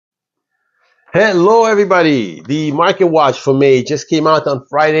Hello, everybody. The market watch for May just came out on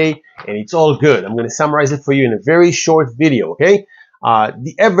Friday, and it's all good. I'm going to summarize it for you in a very short video, okay?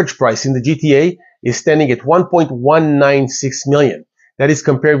 The average price in the GTA is standing at 1.196 million. That is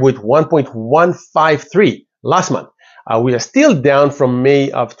compared with 1.153 last month. We are still down from May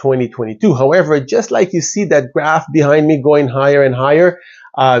of 2022. However, just like you see that graph behind me going higher and higher,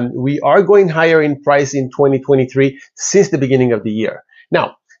 we are going higher in price in 2023 since the beginning of the year.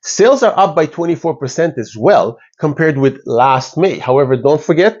 Now, sales are up by 24% as well compared with last May. However, don't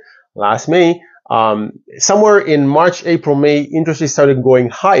forget, last May, somewhere in March, April, May, interest rates started going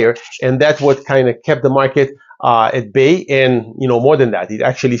higher, and that's what kind of kept the market at bay. And more than that, it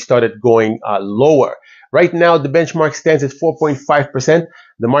actually started going lower. Right now, the benchmark stands at 4.5%.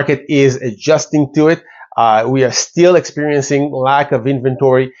 The market is adjusting to it. We are still experiencing lack of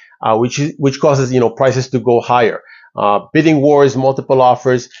inventory, which causes prices to go higher. Bidding wars, multiple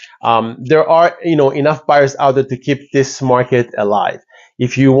offers. There are enough buyers out there to keep this market alive.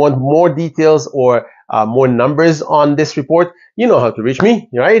 If you want more details or more numbers on this report, you know how to reach me,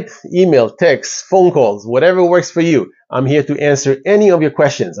 right? Email, text, phone calls, whatever works for you. I'm here to answer any of your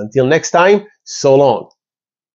questions. Until next time, so long.